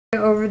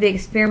Over the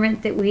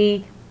experiment that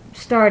we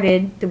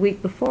started the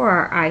week before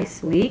our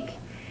ice week,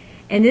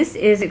 and this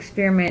is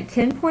experiment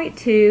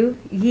 10.2.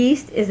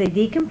 Yeast is a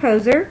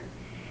decomposer.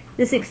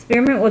 This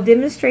experiment will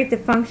demonstrate the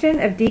function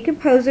of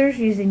decomposers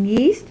using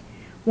yeast,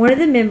 one of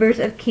the members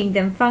of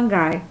kingdom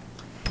fungi.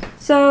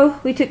 So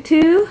we took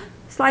 2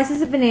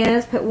 slices of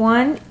bananas, put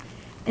one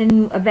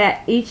in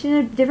each in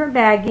a different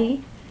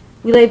baggie.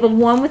 We labeled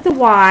one with a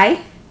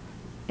Y,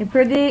 and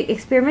per the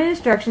experiment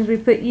instructions we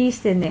put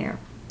yeast in there.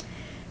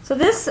 So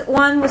this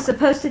one was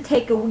supposed to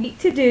take a week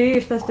to do.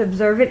 You're supposed to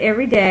observe it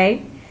every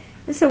day.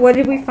 And so what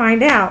did we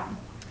find out?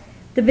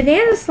 The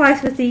banana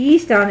slice with the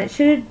yeast on it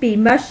should be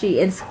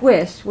mushy and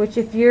squished, which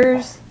if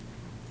yours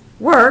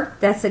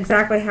worked, that's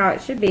exactly how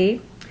it should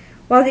be.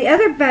 While the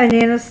other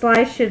banana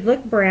slice should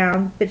look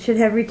brown, but should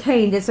have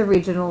retained its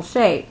original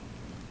shape.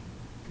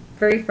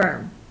 Very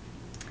firm.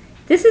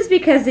 This is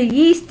because the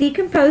yeast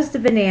decomposed the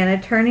banana,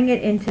 turning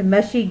it into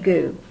mushy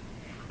goo.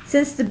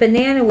 Since the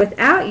banana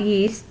without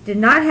yeast did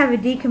not have a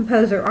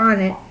decomposer on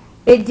it,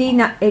 it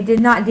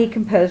did not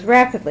decompose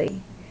rapidly.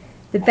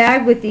 The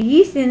bag with the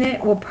yeast in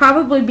it will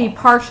probably be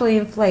partially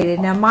inflated.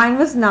 Now mine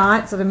was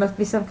not, so there must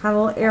be some kind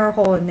of little air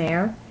hole in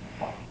there.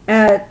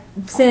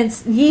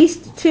 Since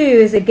yeast too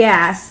is a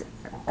gas,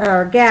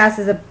 or gas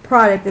is a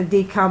product of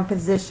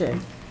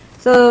decomposition.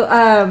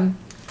 So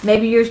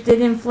maybe yours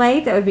did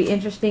inflate. That would be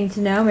interesting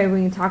to know. Maybe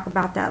we can talk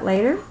about that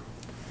later.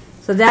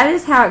 So that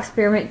is how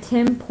experiment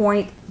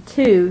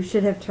 10.2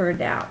 should have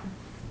turned out.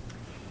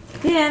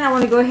 Then I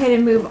want to go ahead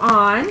and move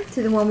on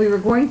to the one we were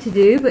going to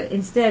do, but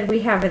instead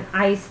we had an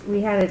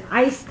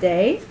ice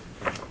day.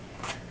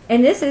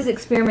 And this is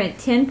experiment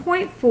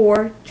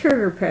 10.4,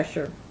 trigger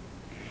pressure.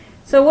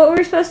 So what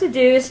we're supposed to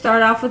do is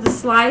start off with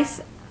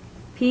a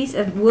piece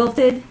of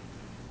wilted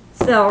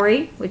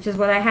celery, which is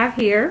what I have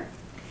here.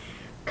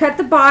 Cut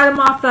the bottom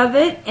off of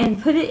it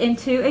and put it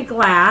into a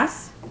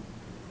glass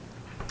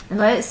and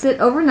let it sit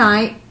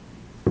overnight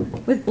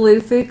with blue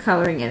food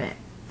coloring in it.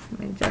 Let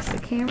me adjust the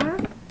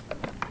camera.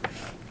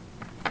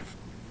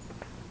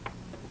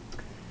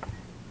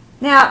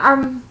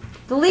 Now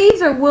the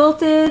leaves are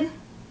wilted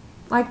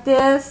like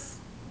this,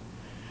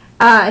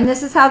 and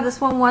this is how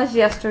this one was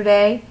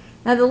yesterday.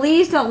 Now the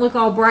leaves don't look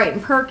all bright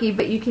and perky,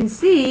 but you can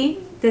see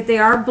that they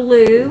are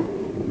blue.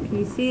 Can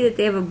you see that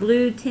they have a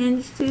blue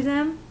tinge to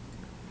them?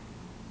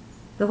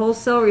 The whole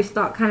celery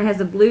stalk kind of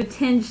has a blue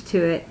tinge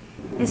to it.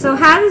 And so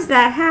how does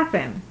that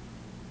happen?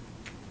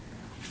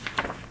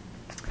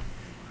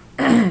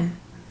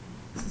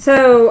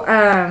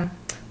 So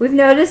we've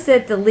noticed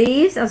that the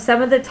leaves on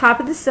some of the top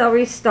of the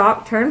celery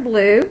stalk turn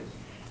blue,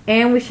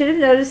 and we should have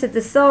noticed that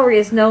the celery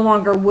is no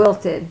longer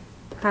wilted,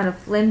 kind of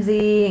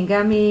flimsy and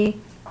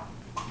gummy,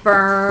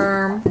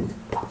 firm,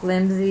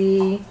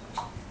 flimsy.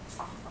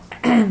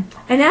 And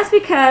that's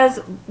because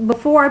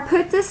before I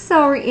put this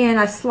celery in,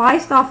 I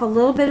sliced off a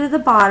little bit of the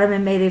bottom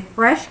and made a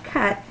fresh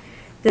cut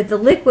that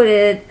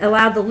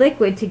allowed the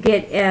liquid to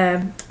get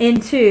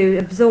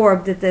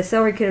that the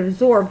celery could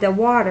absorb the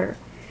water.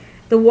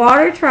 The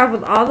water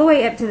traveled all the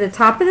way up to the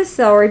top of the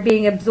celery,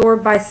 being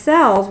absorbed by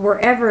cells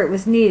wherever it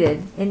was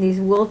needed in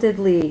these wilted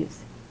leaves.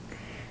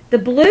 The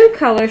blue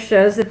color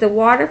shows that the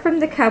water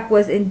from the cup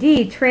was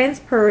indeed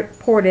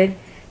transported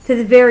to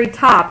the very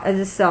top of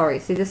the celery.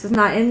 See, this is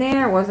not in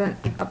there. It wasn't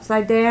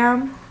upside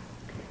down.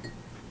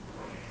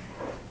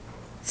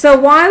 So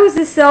why was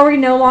the celery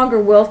no longer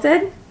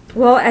wilted?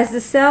 Well, as the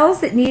cells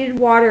that needed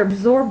water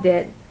absorbed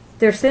it,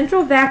 their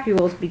central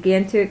vacuoles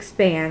began to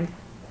expand.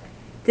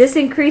 This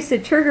increased the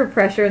trigger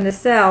pressure in the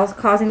cells,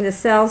 causing the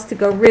cells to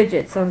go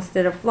rigid. So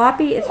instead of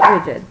floppy, it's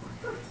rigid.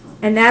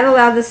 And that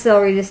allowed the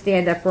celery to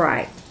stand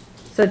upright.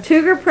 So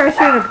trigger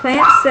pressure in a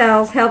plant's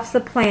cells helps the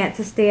plant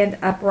to stand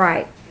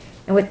upright.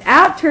 And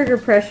without trigger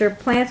pressure,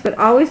 plants would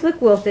always look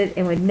wilted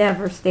and would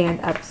never stand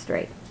up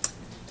straight.